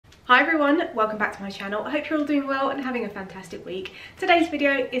Hi everyone, welcome back to my channel. I hope you're all doing well and having a fantastic week. Today's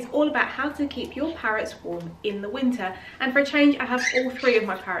video is all about how to keep your parrots warm in the winter. And for a change, I have all three of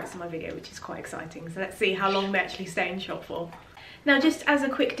my parrots in my video, which is quite exciting. So let's see how long they actually stay in shop for. Now, just as a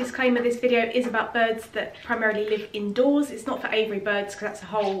quick disclaimer, this video is about birds that primarily live indoors. It's not for aviary birds because that's a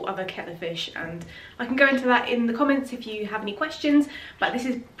whole other kettle of fish, and I can go into that in the comments if you have any questions, but this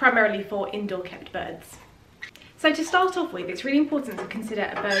is primarily for indoor kept birds. So to start off with, it's really important to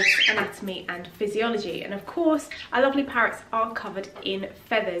consider a bird's anatomy and physiology. And of course, our lovely parrots are covered in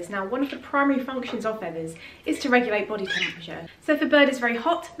feathers. Now, one of the primary functions of feathers is to regulate body temperature. So if a bird is very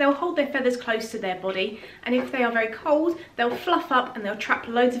hot, they'll hold their feathers close to their body. And if they are very cold, they'll fluff up and they'll trap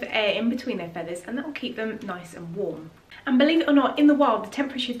loads of air in between their feathers, and that will keep them nice and warm. And believe it or not, in the wild, the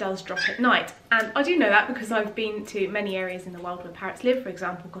temperature does drop at night. And I do know that because I've been to many areas in the wild where parrots live, for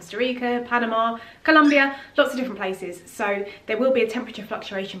example, Costa Rica, Panama, Colombia, lots of different places. So there will be a temperature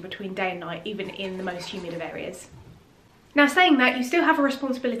fluctuation between day and night, even in the most humid of areas. Now, saying that, you still have a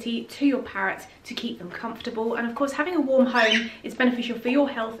responsibility to your parrots to keep them comfortable. And of course, having a warm home is beneficial for your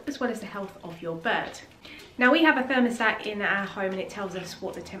health as well as the health of your bird. Now, we have a thermostat in our home and it tells us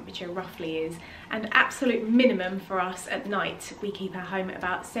what the temperature roughly is. And absolute minimum for us at night, we keep our home at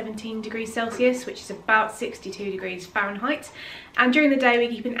about 17 degrees Celsius, which is about 62 degrees Fahrenheit. And during the day, we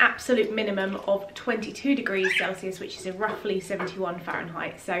keep an absolute minimum of 22 degrees Celsius, which is roughly 71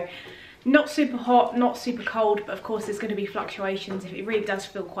 Fahrenheit. So not super hot, not super cold, but of course there's going to be fluctuations. If it really does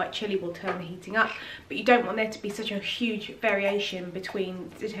feel quite chilly, we'll turn the heating up, but you don't want there to be such a huge variation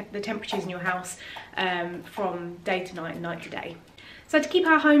between the temperatures in your house from day to night and night to day. So to keep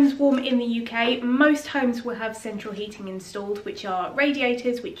our homes warm in the UK, most homes will have central heating installed, which are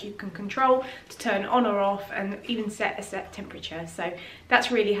radiators which you can control to turn on or off and even set a set temperature. So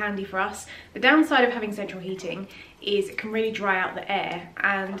that's really handy for us. The downside of having central heating is it can really dry out the air,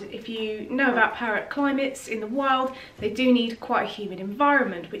 and if you know about parrot climates in the wild, they do need quite a humid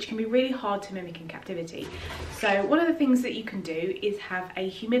environment, which can be really hard to mimic in captivity. So one of the things that you can do is have a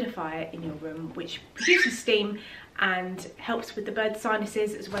humidifier in your room which produces steam and helps with the bird's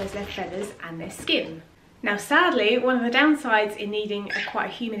sinuses as well as their feathers and their skin. Now, sadly, one of the downsides in needing quite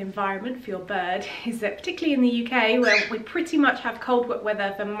a humid environment for your bird is that, particularly in the UK, where we pretty much have cold, wet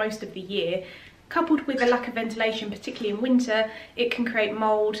weather for most of the year, coupled with a lack of ventilation, particularly in winter, it can create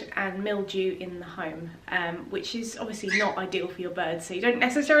mould and mildew in the home, which is obviously not ideal for your birds. So you don't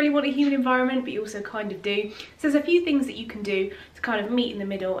necessarily want a humid environment, but you also kind of do. So there's a few things that you can do to kind of meet in the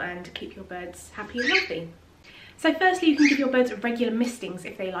middle and keep your birds happy and healthy. So firstly, you can give your birds regular mistings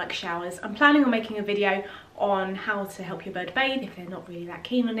if they like showers. I'm planning on making a video on how to help your bird bathe if they're not really that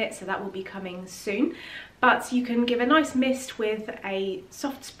keen on it, so that will be coming soon. But you can give a nice mist with a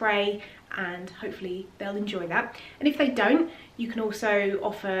soft spray and hopefully they'll enjoy that. And if they don't, you can also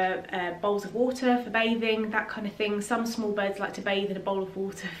offer bowls of water for bathing, that kind of thing. Some small birds like to bathe in a bowl of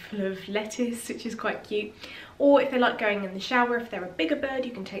water full of lettuce, which is quite cute. Or if they like going in the shower, if they're a bigger bird,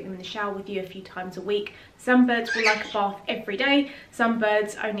 you can take them in the shower with you a few times a week. Some birds will like a bath every day, some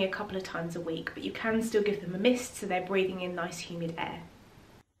birds only a couple of times a week, but you can still give them a mist so they're breathing in nice humid air.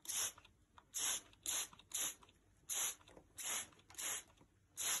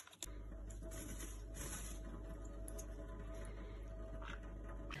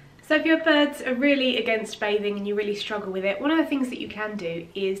 So if your birds are really against bathing and you really struggle with it, one of the things that you can do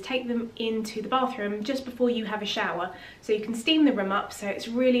is take them into the bathroom just before you have a shower. So you can steam the room up so it's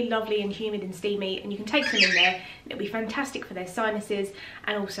really lovely and humid and steamy, and you can take them in there and it'll be fantastic for their sinuses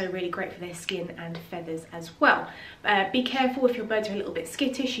and also really great for their skin and feathers as well. Be careful if your birds are a little bit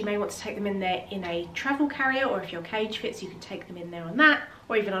skittish, you may want to take them in there in a travel carrier, or if your cage fits you can take them in there on that,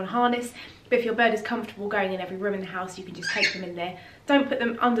 or even on harness. But if your bird is comfortable going in every room in the house, you can just take them in there. Don't put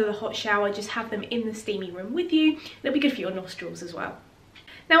them under the hot shower, just have them in the steamy room with you. It'll be good for your nostrils as well.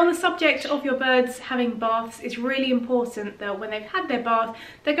 Now, on the subject of your birds having baths, it's really important that when they've had their bath,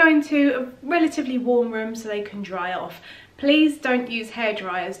 they're going to a relatively warm room so they can dry off. Please don't use hair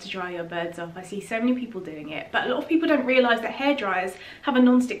dryers to dry your birds off. I see so many people doing it, but a lot of people don't realise that hair dryers have a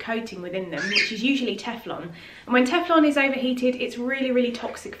non-stick coating within them, which is usually Teflon. And when Teflon is overheated, it's really, really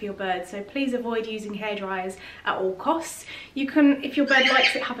toxic for your birds. So please avoid using hair dryers at all costs. You can, if your bird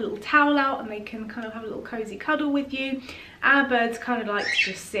likes it, have a little towel out and they can kind of have a little cosy cuddle with you. Our birds kind of like to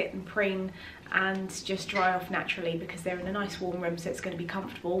just sit and preen and just dry off naturally because they're in a nice warm room, so it's going to be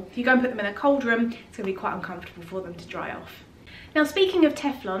comfortable. If you go and put them in a cold room, it's going to be quite uncomfortable for them to dry off. Now, speaking of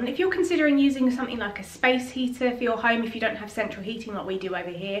Teflon, if you're considering using something like a space heater for your home, if you don't have central heating like we do over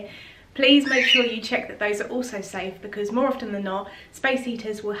here, Please make sure you check that those are also safe, because more often than not, space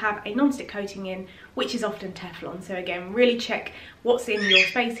heaters will have a non-stick coating in, which is often Teflon. So again, really check what's in your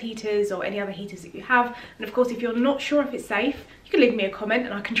space heaters or any other heaters that you have. And of course, if you're not sure if it's safe, you can leave me a comment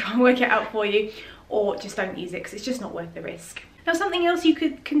and I can try and work it out for you, or just don't use it because it's just not worth the risk. Now, something else you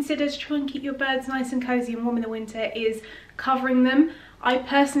could consider to try and keep your birds nice and cozy and warm in the winter is covering them. I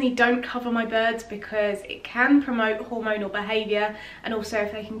personally don't cover my birds because it can promote hormonal behaviour, and also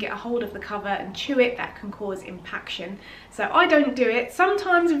if they can get a hold of the cover and chew it, that can cause impaction. So I don't do it.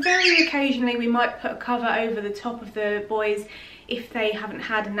 Sometimes, very occasionally, we might put a cover over the top of the boys if they haven't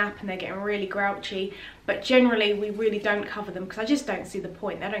had a nap and they're getting really grouchy, but generally we really don't cover them because I just don't see the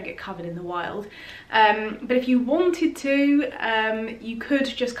point. They don't get covered in the wild. But if you wanted to, you could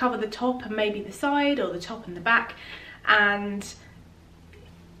just cover the top and maybe the side, or the top and the back, and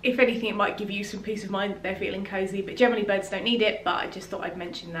if anything, it might give you some peace of mind that they're feeling cozy. But generally birds don't need it, but I just thought I'd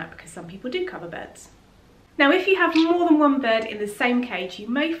mention that because some people do cover birds. Now, if you have more than one bird in the same cage, you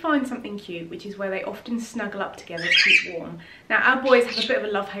may find something cute, which is where they often snuggle up together to keep warm. Now, our boys have a bit of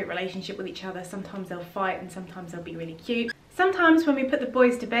a love-hate relationship with each other. Sometimes they'll fight and sometimes they'll be really cute. Sometimes when we put the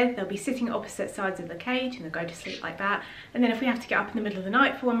boys to bed, they'll be sitting at opposite sides of the cage and they'll go to sleep like that. And then if we have to get up in the middle of the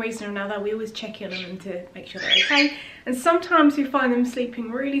night for one reason or another, we always check in on them to make sure they're okay. And sometimes we find them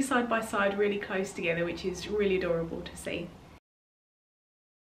sleeping really side by side, really close together, which is really adorable to see.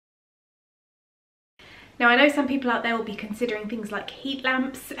 Now, I know some people out there will be considering things like heat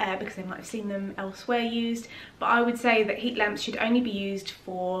lamps because they might have seen them elsewhere used, but I would say that heat lamps should only be used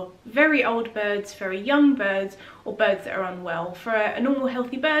for very old birds, very young birds, or birds that are unwell. For a normal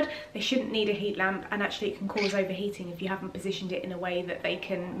healthy bird, they shouldn't need a heat lamp, and actually it can cause overheating if you haven't positioned it in a way that they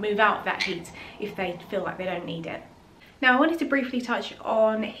can move out of that heat if they feel like they don't need it. Now, I wanted to briefly touch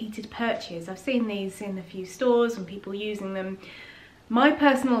on heated perches. I've seen these in a few stores and people using them. My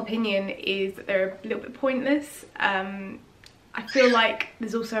personal opinion is that they're a little bit pointless. I feel like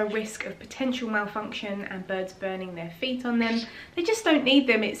there's also a risk of potential malfunction and birds burning their feet on them. They just don't need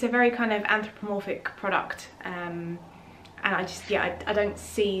them. It's a very kind of anthropomorphic product, and I don't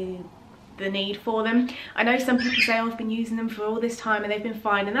see the need for them. I know some people say, oh, I've been using them for all this time and they've been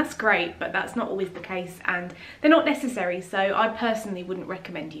fine, and that's great, but that's not always the case and they're not necessary, so I personally wouldn't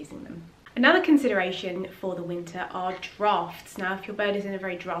recommend using them. Another consideration for the winter are drafts. Now, if your bird is in a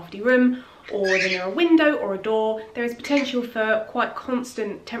very drafty room or they're near a window or a door, there is potential for quite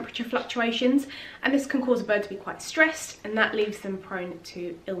constant temperature fluctuations, and this can cause a bird to be quite stressed, and that leaves them prone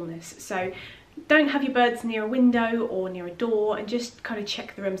to illness. So don't have your birds near a window or near a door, and just kind of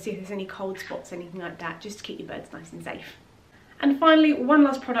check the room, see if there's any cold spots, anything like that, just to keep your birds nice and safe. And finally, one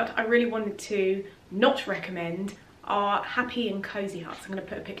last product I really wanted to not recommend are happy and cozy huts. I'm going to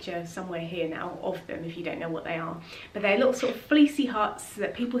put a picture somewhere here now of them if you don't know what they are, but they're little sort of fleecy huts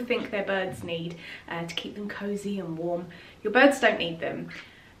that people think their birds need to keep them cozy and warm. Your birds don't need them.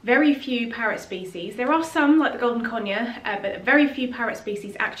 Very few parrot species, there are some like the golden conure, but very few parrot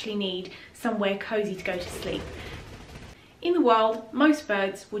species actually need somewhere cozy to go to sleep. In the wild, most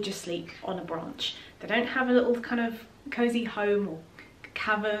birds will just sleep on a branch. They don't have a little kind of cozy home or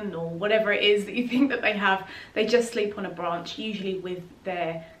cavern or whatever it is that you think that they have. They just sleep on a branch, usually with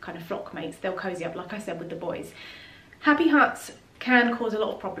their kind of flock mates. They'll cozy up, like I said, with the boys. Happy huts can cause a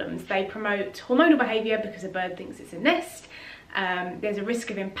lot of problems. They promote hormonal behaviour because a bird thinks it's a nest. There's a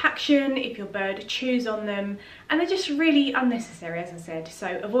risk of impaction if your bird chews on them, and they're just really unnecessary, as I said.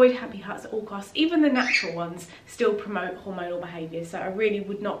 So avoid happy huts at all costs. Even the natural ones still promote hormonal behaviour, so I really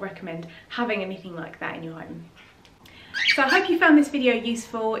would not recommend having anything like that in your home. So I hope you found this video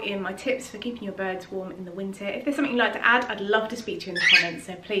useful in my tips for keeping your birds warm in the winter. If there's something you'd like to add, I'd love to speak to you in the comments,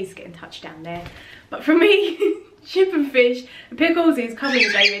 so please get in touch down there. But from me, Chip and Fish, and Pickles is Cuddling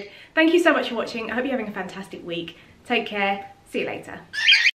with David. Thank you so much for watching. I hope you're having a fantastic week. Take care. See you later.